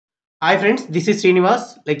Hi friends, this is Srinivas,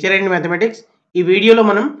 lecturer in mathematics. ఈ వీడియోలో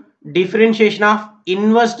మనం differentiation of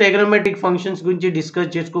inverse trigonometric functions గురించి discuss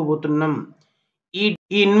చేసుకోబోతున్నాం. ఈ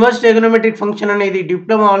ఇన్వర్స్ ట్రిగోనోమెట్రిక్ ఫంక్షన్ అనేది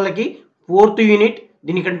డిప్లొమా వాళ్ళకి 4th యూనిట్.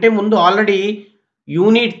 దీనికంటే ముందు ఆల్రెడీ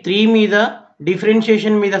యూనిట్ 3 మీద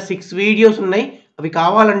డిఫరెన్షియేషన్ మీద 6 వీడియోస్ ఉన్నాయి. అవి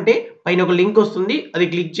కావాలంటే పైన ఒక లింక్ వస్తుంది, అది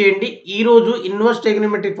క్లిక్ చేయండి. ఈరోజు ఇన్వర్స్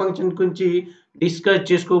ట్రిగోనోమెట్రిక్ ఫంక్షన్ గురించి డిస్కస్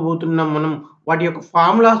చేసుకోబోతున్నాం. మనం వాటి యొక్క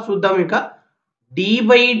ఫార్ములాస్ చూద్దాం. ఇక d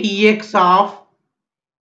by dx of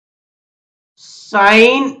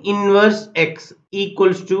sin inverse x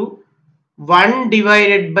equals to 1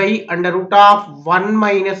 divided by under root of 1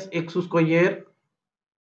 minus x square,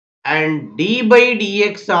 and d by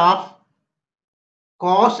dx of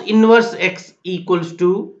cos inverse x equals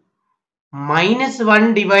to minus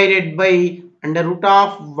 1 divided by under root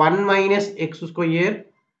of 1 minus x square,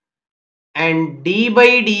 and d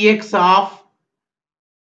by dx of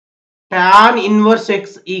tan inverse x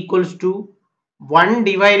equals to 1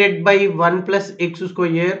 divided by 1 plus x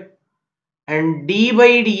square, and d by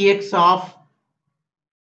dx of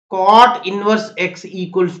cot inverse x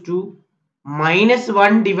equals to minus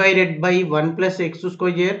 1 divided by 1 plus x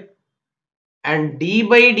square, and d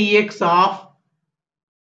by dx of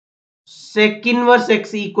sec inverse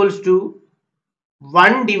x equals to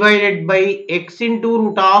 1 divided by x into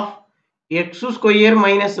root of x square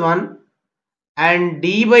minus 1, and d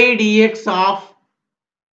by dx of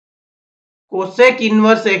cosec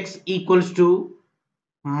inverse x equals to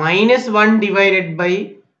minus 1 divided by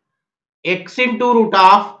x into root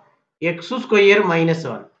of x square minus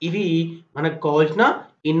 1. ఇవి మనకు కావాల్సిన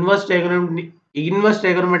inverse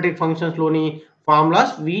trigonometric functions లోని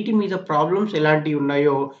formulas. వీటి మీద problems ఎలాంటివి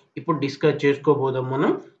ఉన్నాయో ఇప్పుడు discuss చేసుకోబోదాం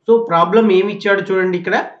మనం. సో ప్రాబ్లం ఏమి ఇచ్చాడు చూడండి.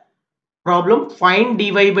 ఇక్కడ problem find dy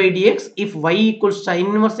by dx if y equals sin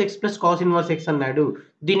inverse x plus cos inverse x అన్నాడు.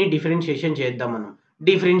 దీన్ని డిఫరెన్షియేషన్ చేద్దాం మనం.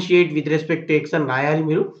 Differentiate with respect to x అని రాయాలి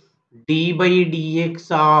మీరు. d by dx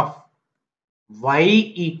of y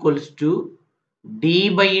equals to d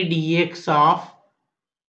by dx of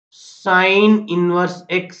sin inverse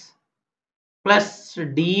x plus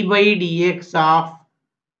d by dx of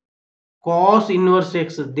cos inverse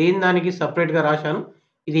x. దేని దానికి separate గా రాశాను.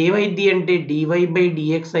 ఇది ఏమైంది అంటే dy by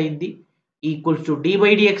dx అయింది equals to d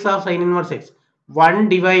by dx of sin inverse x 1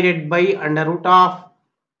 divided by under root of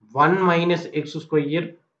 1 minus x square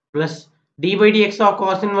plus d by dx of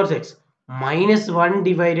cos inverse x minus 1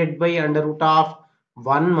 divided by under root of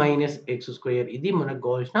 1 minus x square. ఇది మనకు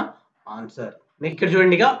కావాల్సిన answer. ఇక్కడ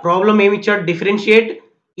చూడండి, ఇక problem ఏమి ఇచ్చాడు. Differentiate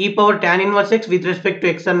e power tan inverse x with respect to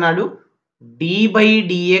x అన్నాడు. d by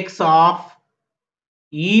dx of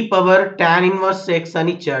e power tan inverse x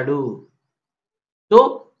అని ఇచ్చాడు. సో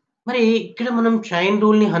మరి ఇక్కడ మనం చైన్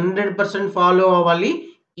రూల్ ని 100% ఫాలో అవ్వాలి.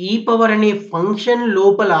 ఈ పవర్ అనే ఫంక్షన్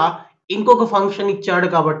లోపల ఇంకొక ఫంక్షన్ ఇచ్చాడు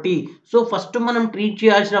కాబట్టి, సో ఫస్ట్ మనం ట్రీట్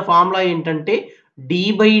చేయాల్సిన ఫార్ములా ఏంటంటే d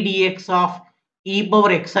by dx ఆఫ్ ఈ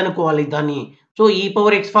పవర్ x అనుకోవాలి దాన్ని. సో ఈ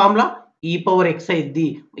పవర్ x ఫార్ములా ఈ పవర్ x అయింది.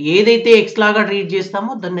 ఏదైతే x లాగా ట్రీట్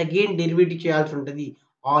చేస్తామో దాన్ని అగైన్ డెరివేటివ్ చేయాల్సి ఉంటుంది.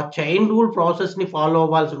 ఆ చైన్ రూల్ ప్రాసెస్ ని ఫాలో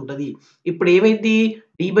అవ్వాల్సి ఉంటుంది. ఇప్పుడు ఏమైంది,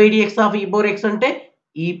 d by dx ఆఫ్ ఈ పవర్ x అంటే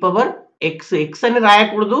ఈ పవర్ x అని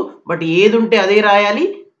రాయకూడదు, బట్ ఏది ఉంటే అదే రాయాలి.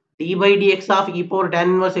 d by dx ఆఫ్ ఈ పవర్ tan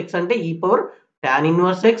ఇన్వర్స్ x అంటే ఈ power tan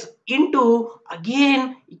inverse x into again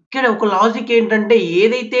ఇక్కడ ఒక లాజిక్ ఏంటంటే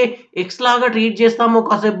ఏదైతే x లాగా ట్రీట్ చేస్తామో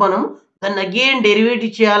కాసేపు మనం దాన్ని అగైన్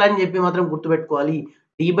డెరివేటివ్ చేయాలని చెప్పి మాత్రం గుర్తుపెట్టుకోవాలి.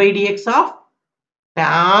 d by dx of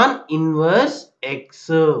tan inverse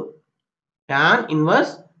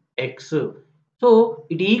x so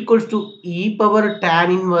it equals to ఈ power tan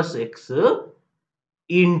inverse x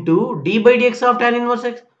into d by dx of tan inverse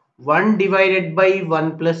x 1 divided by 1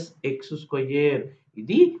 plus x square.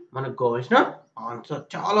 ఇది మనకు కావాల్సిన ఆన్సర్.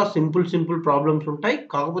 చాలా simple problems ఉంటాయి,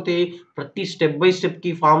 కాకపోతే ప్రతి step by step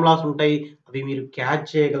కి formulas ఉంటాయి, అవి మీరు క్యాచ్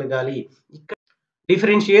చేయగలగాలి. ఇక్కడ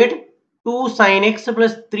differentiate 2 sin x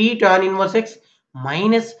plus 3 tan inverse x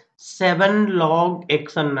minus 7 log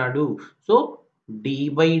x అన్నాడు. So d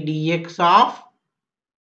by dx of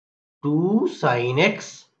 2 sin x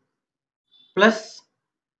plus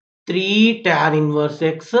 3 tan inverse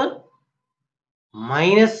x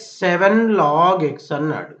minus 7 log x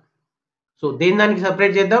అన్నాడు. సో దేని దానికి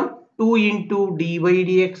సపరేట్ చేద్దాం. 2 into d by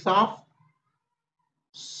dx of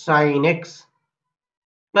sin x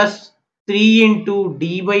plus 3 into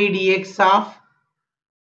d by dx of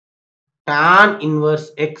tan inverse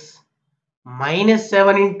x minus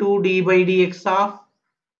 7 into d by dx of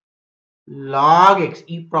log x.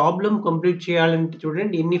 ఈ problem complete చేయాలంటే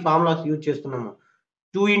చూడండి ఎన్ని formulas use చేస్తున్నాము.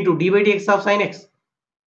 2 into d by dx of sin x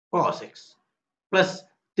cos x plus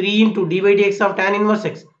 3 into d by dx of tan inverse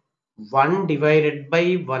x 1 divided by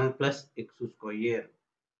 1 plus x square.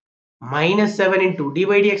 -7 into d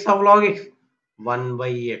by dx of log x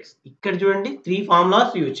 1/x. ఇక్కడ చూడండి 3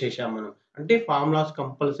 formulas use చేశాం మనం. అంటే formulas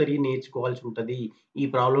compulsory నేర్చుకోవాల్సి ఉంటది ఈ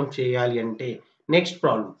problem చేయాలి అంటే. Next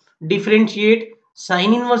problem differentiate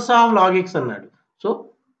sine inverse of log x అన్నాడు. So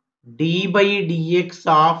d by dx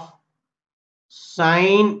of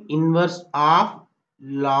sine inverse of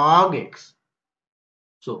log x.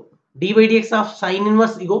 So d by dx of sine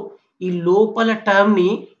inverse ఇగో ఈ లోపల టర్మ్ ని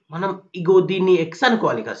మనం ఇగో దీన్ని x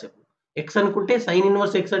అనుకోవాలి కాసేపు. x అనుకుంటే సైన్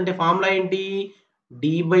ఇన్వర్స్ x అంటే ఫార్ములా ఏంటి? d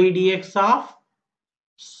by dx of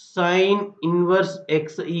sine inverse x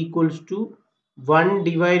equals to 1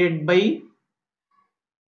 divided by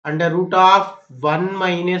under root of 1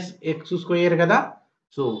 minus x square కదా.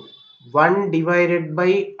 So 1 divided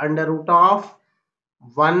by under root of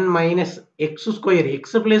 1 minus x square. x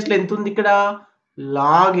place లో ఎంత ఉంది ఇక్కడ?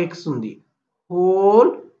 Log x ఉంది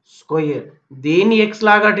whole square. దేన్ని x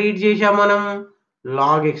లాగా treat చేసాం మనం?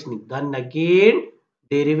 లాగ్ x ని. దాన్ని అగైన్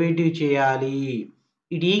డెరివేటివ్ చేయాలి.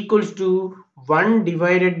 It equals to 1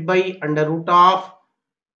 divided by under root of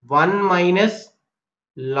 1 minus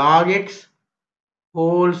log x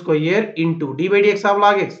whole square into d by dx of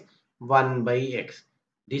log x 1 by x.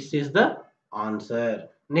 This is the answer.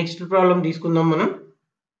 Next problem తీసుకుందాం మనం.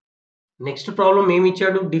 Next problem ఏమి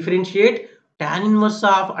ఇచ్చాడు? Differentiate tan inverse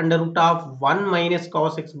of under root of 1 minus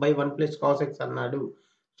cos x by 1 plus cos x అన్నాడు.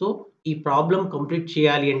 So ఈ problem complete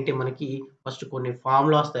చేయాలి అంటే మనకి first కొన్ని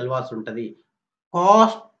ఫార్ములాస్ తెలవాల్సి ఉంటుంది.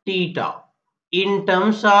 cos theta in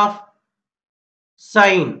terms of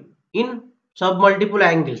sin in submultiple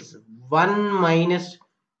angles 1 minus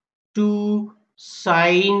 2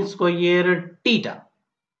 sin square theta.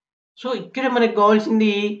 So ఇక్కడ మనకు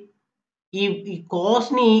కావాల్సింది ఈ కాస్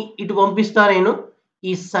ని ఇటు పంపిస్తా నేను,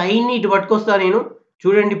 ఈ సైన్ ని ఇటు పట్టుకొస్తా నేను.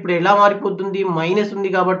 చూడండి ఇప్పుడు ఎలా మారిపోతుంది? మైనస్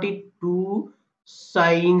ఉంది కాబట్టి 2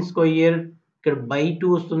 sin స్క్వేర్ ఇక్కడ బై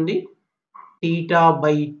 2 వస్తుంది. theta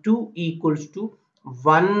by 2 equals to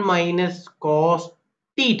 1 minus cos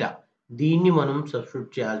theta. దీన్ని మనం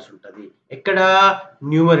సబ్స్టిట్యూట్ చేయాల్సి ఉంటుంది. ఎక్కడ?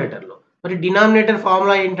 న్యూమరేటర్ లో. మరి డినామినేటర్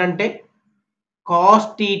ఫార్ములా ఏంటంటే cos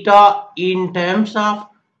theta in terms of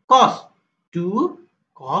cos 2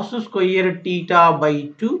 cos square theta by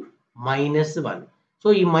 2 minus 1. So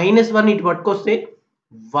ఈ మైనస్ 1 ఇటు పట్టుకొస్తే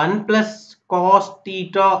 1 plus cos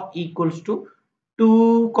theta equals to 2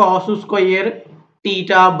 cos square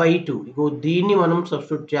theta by 2. ఇగో దీన్ని మనం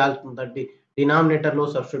సబ్స్టిట్యూట్ చేయాల్సి ఉంటుంది. డినామినేటర్ లో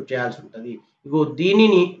సబ్స్టిట్యూట్ చేయాల్సి ఉంటుంది. ఇగో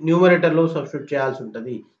దీనిని న్యూమరేటర్ లో సబ్స్టిట్యూట్ చేయాల్సి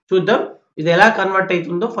ఉంటుంది. చూద్దాం ఇది ఎలా కన్వర్ట్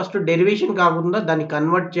అవుతుందో. ఫస్ట్ డెరివేషన్ కాకుండా దాన్ని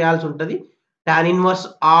కన్వర్ట్ చేయాల్సి ఉంటుంది. tan inverse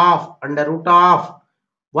of under root of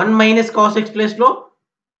 1 minus cos x place లో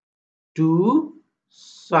 2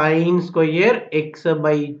 sin square x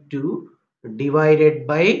by 2 divided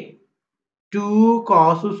by 2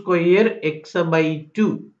 cos square x by 2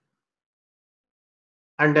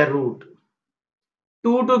 under root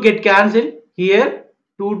 2 to get cancel here,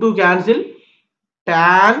 2 to cancel,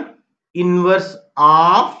 tan inverse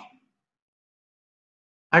of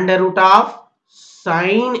under root of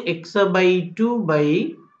sin x by 2 by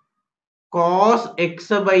cos x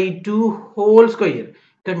by 2 whole square.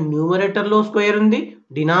 ఇక్కడ numerator లో square ఉంది,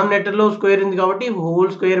 denominator లో square ఉంది కాబట్టి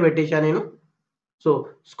whole square పెట్టేశాను నేను. So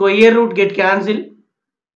square root get cancel,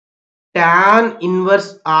 tan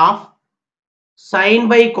inverse of sin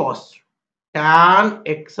by cos tan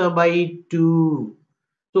x by 2.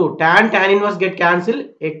 So tan inverse get cancel,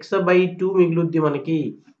 x by 2 మిగులుద్ది మనకి.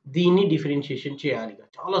 దీన్ని డిఫరెన్షియేషన్ చేయాలి.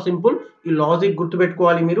 చాలా సింపుల్. ఈ లాజిక్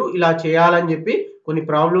గుర్తుపెట్టుకోవాలి మీరు. ఇలా చేయాలని చెప్పి కొన్ని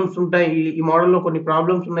ప్రాబ్లమ్స్ ఉంటాయి ఈ మోడల్లో, కొన్ని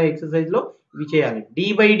ప్రాబ్లమ్స్ ఉన్నాయి ఎక్సర్సైజ్ లో, ఇవి చేయాలి. d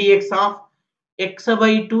by dx of x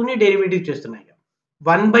by 2 ని డెరివేటివ్ చేస్తున్నాయి.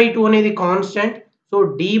 1 by 2 అనేది constant. So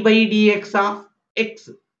d by dx of x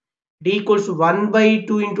d equals to 1 by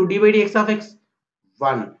 2 into d by dx of x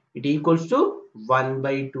 1. It equals to 1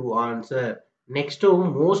 by 2 answer. Next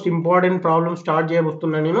most important problem start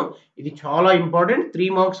చేయబోతున్నాను నేను. ఇది చాలా important. 3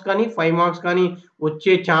 marks కానీ 5 marks కానీ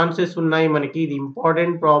వచ్చే chances ఉన్నాయి మనకి. ఇది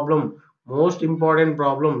important problem, most important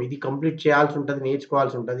problem. ఇది కంప్లీట్ చేయాల్సి ఉంటుంది,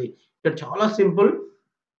 నేర్చుకోవాల్సి ఉంటుంది. ఇక్కడ చాలా సింపుల్.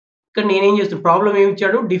 ఇక్కడ నేనేం చేస్తాను, ప్రాబ్లం ఏమి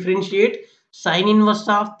ఇచ్చాడు? Differentiate sine inverse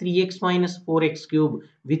of 3x minus 4x cube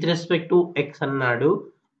with respect to x అన్నాడు.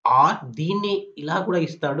 ఆర్ దీన్ని ఇలా కూడా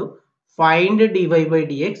ఇస్తాడు, find dy by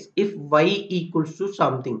dx if y equals to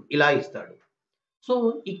something, ఇలా ఇస్తాడు. సో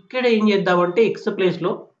ఇక్కడ ఏం చేద్దామంటే x ప్లేస్ లో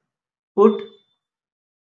put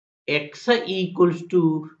x equals to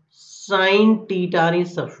sign థీటాని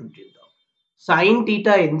substitute చేద్దాం. సైన్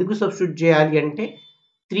థీటా ఎందుకు సబ్స్టిట్యూట్ చేయాలి అంటే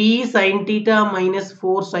 3 sin theta minus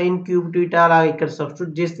 4 sin cube theta అలా ఇక్కడ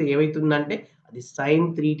సబ్స్టిట్యూట్ చేస్తే ఏమవుతుందంటే అది sin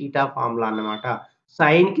 3 theta ఫార్ములా అన్నమాట.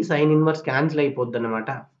 సైన్ కి సైన్ ఇన్వర్స్ క్యాన్సిల్ అయిపోద్ది అన్నమాట.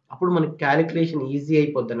 అప్పుడు మనకి క్యాలిక్యులేషన్ ఈజీ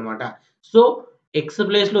అయిపోద్ది అన్నమాట. సో ఎక్స్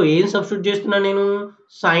ప్లేస్లో ఏం సబ్స్టిట్యూట్ చేస్తున్నా నేను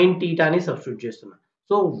సైన్ టీటాని సబ్స్టిట్యూట్ చేస్తున్నా.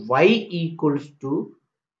 So y equals to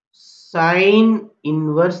sine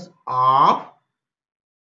inverse of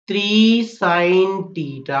 3 sin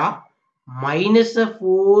theta minus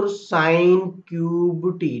 4 sin cube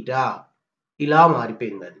theta ఇలా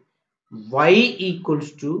మారిపోయింది అది. y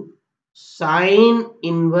equals to sine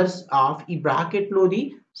inverse of ఈ బ్రాకెట్లోది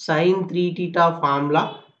sin 3 theta formula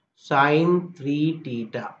sin 3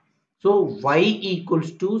 theta. So y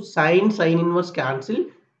equals to sine inverse cancel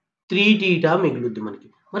 3 theta మిగులుద్ది మనకి.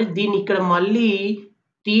 మరి దీన్ని ఇక్కడ మళ్ళీ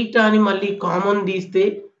థీటాని మళ్ళీ కామన్ తీస్తే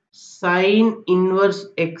sine inverse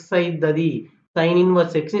X అయిద్దది. Sine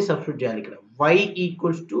inverse X ని సబ్స్టిట్యూట్ చేయాలి ఇక్కడ. y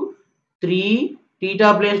equals to 3 theta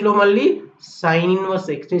place లో మళ్ళీ సైన్ ఇన్వర్స్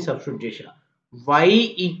ఎక్స్ ని సబ్స్టిట్యూట్ చేసా. y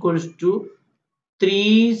equals to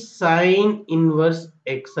 3 sine inverse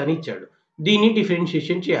X అని ఇచ్చాడు. దీన్ని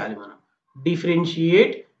డిఫరెన్షియేషన్ చేయాలి మనం.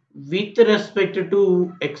 Differentiate with respect to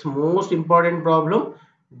x, most important problem,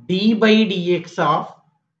 d by dx of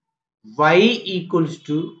y equals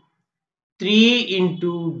to 3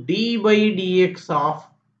 into d by dx of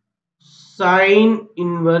sine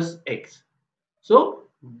inverse x. So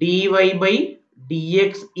dy by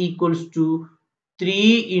dx equals to 3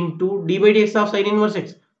 into d by dx of sine inverse x,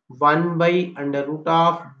 1 by under root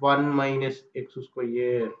of 1 minus x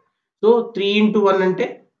square. So 3 into 1 ante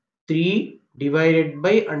 3 divided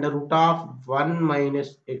by under root of 1 minus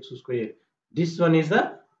x square. This one is the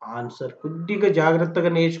answer. కొద్దిగా జాగ్రత్తగా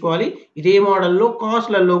నేర్చుకోవాలి. ఇదే మోడల్లో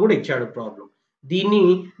కాస్ట్లలో కూడా ఇచ్చాడు problem. దీన్ని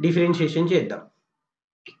differentiation చేద్దాం.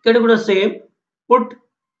 ఇక్కడ కూడా same put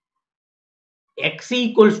x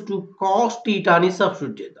equals to cos థీటాని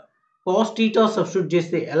substitute చేద్దాం. కాస్ థీటా సబ్స్టిట్యూట్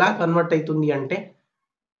చేస్తే ఎలా కన్వర్ట్ అవుతుంది అంటే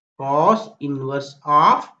cos inverse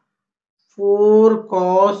of 4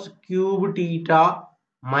 cos cube theta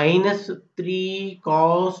minus 3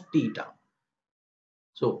 cos theta.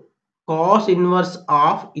 So cos inverse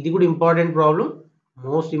of ఇది కూడా important problem,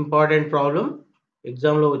 most important problem,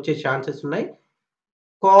 ఎగ్జామ్లో వచ్చే ఛాన్సెస్ ఉన్నాయి.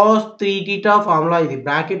 cos 3 theta ఫార్ములా ఇది,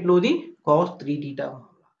 bracket లోది cos 3 theta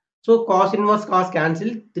formula. So cos inverse cos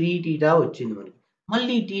cancel 3 theta వచ్చింది మనకి.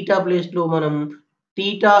 మళ్ళీ theta place లో మనం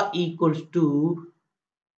theta equals to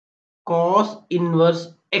cos inverse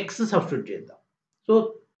x substitute చేద్దాం. సో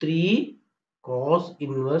 3 cos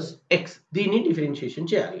ఇన్వర్స్ x, దీన్ని డిఫరెన్షియేషన్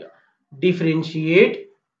చేయాలి. Differentiate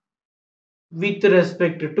with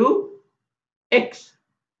respect to x.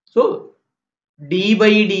 So d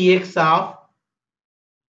by dx of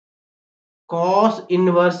cos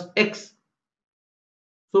inverse x.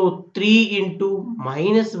 So 3 into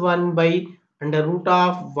minus 1 by under root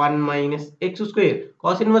of 1 minus x square.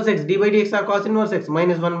 Cos inverse x, d by dx of cos inverse x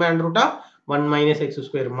minus 1 by under root of 1 minus x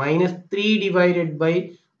square minus 3 divided by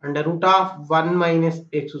under root of 1 minus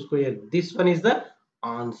x square. This one is the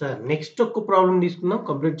answer. Next ఒక problem తీసుకుందాం,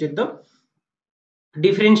 complete చేద్దాం.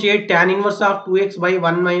 Differentiate tan inverse of 2x by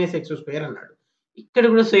 1 minus x square అన్నాడు. ఇక్కడ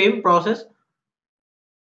కూడా same process.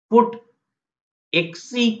 Put x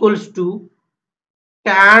equals to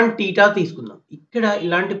tan theta తీసుకుందాం. ఇక్కడ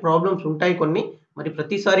ఇలాంటి problems ఉంటాయి కొన్ని. మరి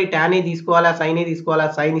ప్రతిసారి tan ఏ తీసుకోవాలా, sin ఏ తీసుకోవాలా,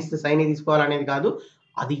 sin ఇస్తే sin ఏ తీసుకోవాలా అనేది కాదు.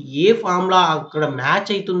 అది ఏ ఫార్ములా అక్కడ మ్యాచ్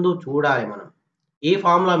అవుతుందో చూడాలి మనం. ఏ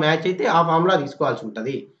ఫార్ములా మ్యాచ్ అయితే ఆ ఫార్ములా తీసుకోవాల్సి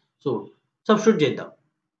ఉంటుంది. సో సబ్స్టిట్యూట్ చేద్దాం.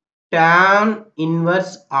 tan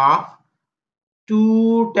inverse of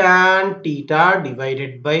 2 tan theta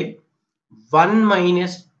divided by 1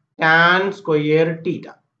 minus tan square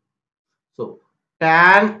theta. So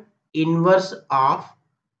tan inverse of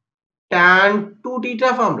tan 2 theta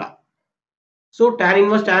formula. So tan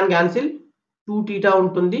inverse tan cancel 2 theta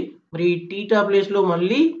ఉంటుంది. మరి theta ప్లేస్ లో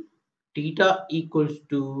మళ్ళీ theta equals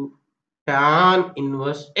to tan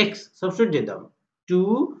inverse x substitute చేద్దాం. 2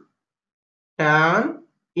 tan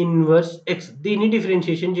inverse x, దీన్ని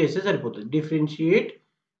differentiation చేస్తే సరిపోతుంది. Differentiate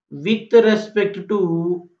with respect to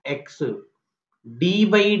x, d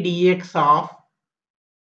by dx of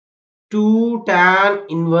 2 tan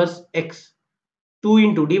inverse x, 2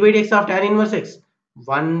 into d by dx of tan inverse x,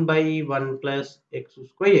 1 by 1 plus x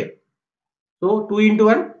square. So 2 into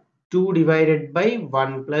 1, 2 divided by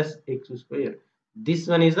 1 plus x square. This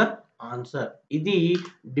one is the answer. ఇది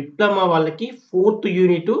diploma వాళ్ళకి 4th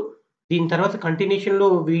unit. దీని తర్వాత continuation లో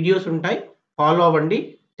videos ఉంటాయి, follow అవ్వండి.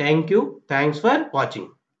 Thank you, thanks for watching.